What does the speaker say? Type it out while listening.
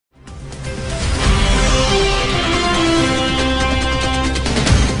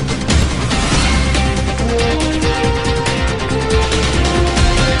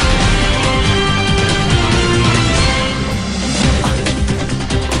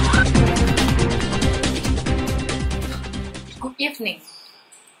listening.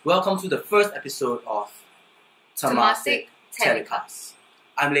 Welcome to the first episode of Temasek Telecast.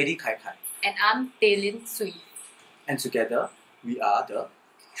 I'm Lady Kai Kai. And I'm Taylin Sui. And together, we are the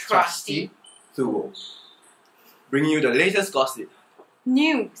Trusty Duo. Bringing you the latest gossip.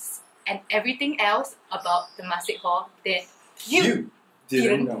 News and everything else about Temasek Hall that you didn't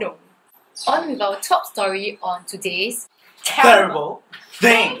didn't know. know. On with our top story on today's Terrible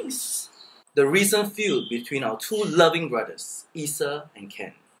things! The recent feud between our two loving brothers, Issa and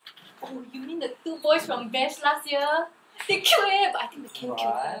Ken. Oh, you mean the two boys from Bash last year? They killed him, but I think the Ken killed him.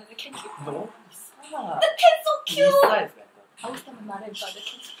 What? The Ken killed him. No, Issa. The Ken's so cute! Issa is better. I always tell my mother and brother,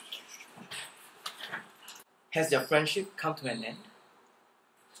 Ken's so cute. Has their friendship come to an end?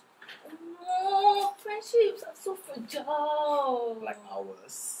 No, friendships are so fragile. Like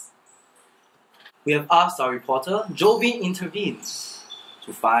ours. We have asked our reporter, Jovin Intervenes,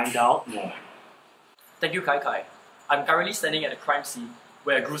 to find out more. Thank you, Kai Kai. I'm currently standing at a crime scene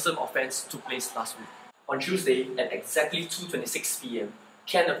where a gruesome offence took place last week. On Tuesday, at exactly 2:26 p.m,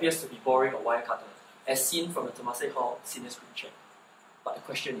 Ken appears to be borrowing a wire cutter, as seen from the Temasek Hall seniors group chat. But the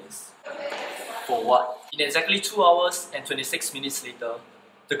question is, for what? In exactly 2 hours and 26 minutes later,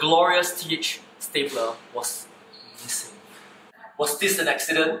 the glorious TH stapler was missing. Was this an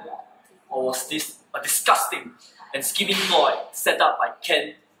accident? Or was this a disgusting and scheming ploy set up by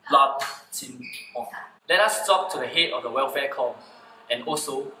Ken Lam Chin Ong? Let us talk to the head of the welfare corps and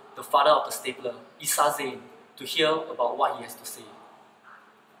also the father of the stapler, Issa Zain, to hear about what he has to say.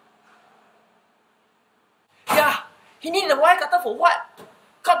 Yeah, he needed the wire cutter for what?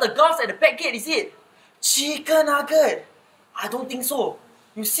 Cut the glass at the back gate, is it? Chicken nugget? I don't think so.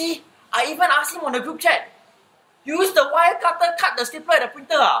 You see, I even asked him on the group chat. You use the wire cutter cut the stapler at the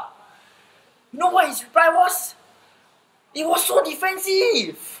printer ah? You know what his reply was? It was so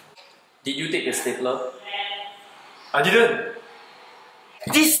defensive. Did you take the stapler? I didn't.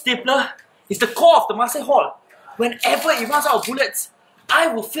 This stapler is the core of the Temasek Hall. Whenever it runs out of bullets, I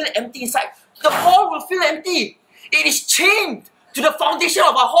will feel empty inside. The hall will feel empty. It is chained to the foundation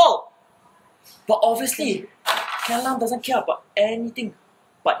of our hall. But obviously, Lam doesn't care about anything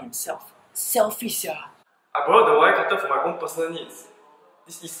but himself. Selfish, yeah. I borrowed the wire cutter for my own personal needs.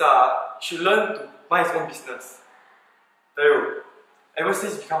 This Issa should learn to mind his own business. Tell you, ever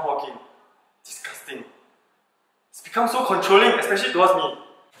since he became hawking, disgusting. He's become so controlling, especially towards me.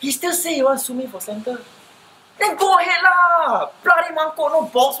 He still say he wants to sue me for slander. Then go ahead lah! Bloody mangkok, no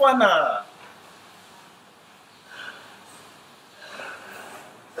balls one lah!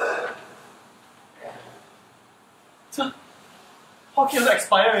 So, Hawking also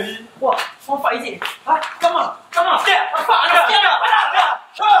expired already. what? What fight is it? Huh? Come on! I'm scared! I'm scared!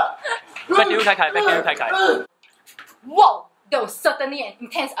 Back to you, Kai Kai. Back to you, Kai Kai. Wow, that was certainly an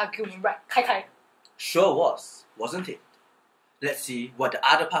intense argument, right, Kai Kai? Sure was, wasn't it? Let's see what the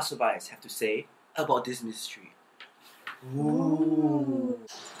other passerbys have to say about this mystery. Ooh.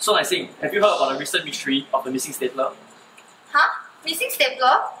 So I think, have you heard about the recent mystery of the missing stapler? Huh? Missing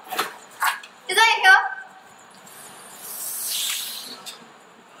stapler? Is that in here?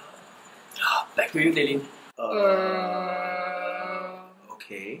 Back to you, Taylin.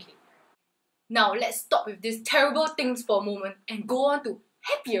 Okay. Now let's stop with these terrible things for a moment and go on to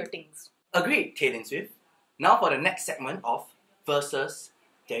happier things. Agreed, Taylin Swift. Now for the next segment of Versus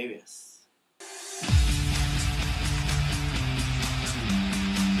Darius.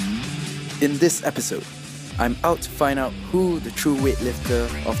 In this episode, I'm out to find out who the true weightlifter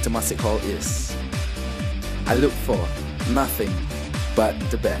of Temasek Hall is. I look for nothing but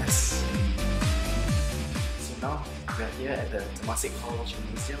the best. So now we are here at the Temasek Hall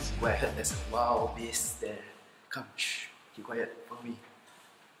Gymnasium where I heard there's a wild beast there. Come, shh, keep quiet, follow me.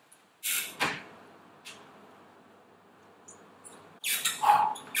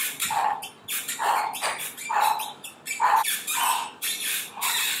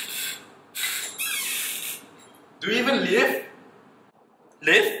 Do you even live?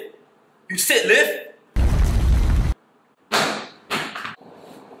 Lift? You said lift?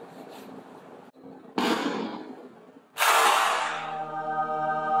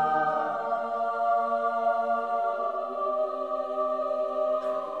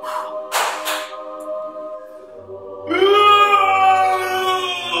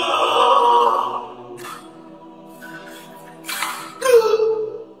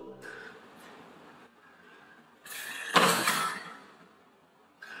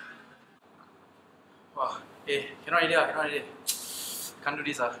 Cannot already. Can't do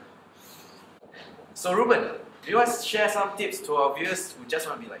this So Ruben, do you want to share some tips to our viewers who just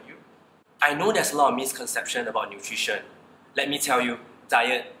want to be like you? I know there's a lot of misconception about nutrition. Let me tell you,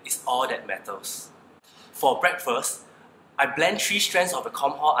 diet is all that matters. For breakfast, I blend 3 strands of the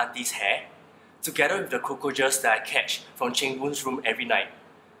Com Hall auntie's hair together with the cockroaches that I catch from Cheng Boon's room every night,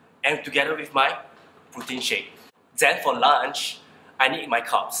 and together with my protein shake. Then for lunch, I need my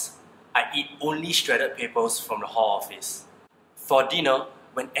carbs. I eat only shredded papers from the hall office. For dinner,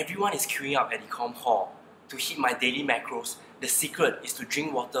 when everyone is queuing up at the Com Hall to hit my daily macros, the secret is to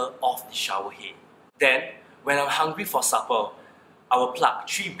drink water off the shower head. Then, when I'm hungry for supper, I will pluck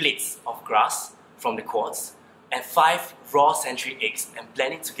 3 blades of grass from the quads and 5 raw century eggs and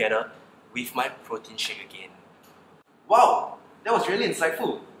blend it together with my protein shake again. Wow, that was really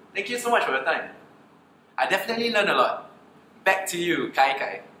insightful. Thank you so much for your time. I definitely learned a lot. Back to you, Kai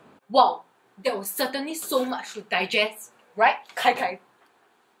Kai. Wow, there was certainly so much to digest, right, Kai Kai?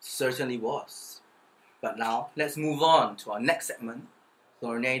 Certainly was. But now, let's move on to our next segment,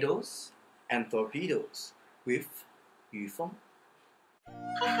 Tornadoes and Torpedoes, with Yu Feng.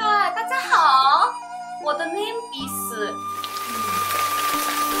 哈哈，大家好，我的 name is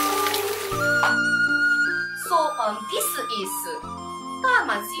this is 大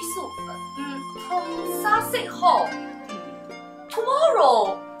满西数Temasek Hall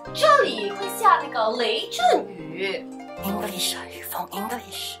tomorrow 这里会下那个雷阵雨 English 语风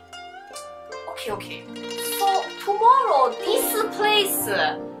English OK so tomorrow this place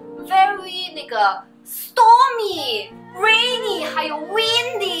very 那个 stormy rainy 还有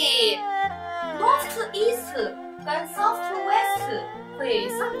windy north to east 跟 south to west 会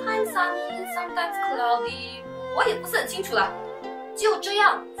sometimes sunny sometimes cloudy 我也不是很清楚了就这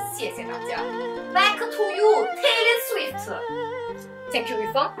样谢谢大家 Back to you Taylor Swift Thank you,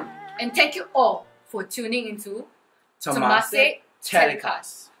 Yifeng, and thank you all for tuning into Temasek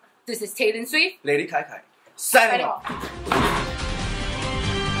Telecast. This is Taylor Swift. Lady Kai Kai. Signing Signing off. off.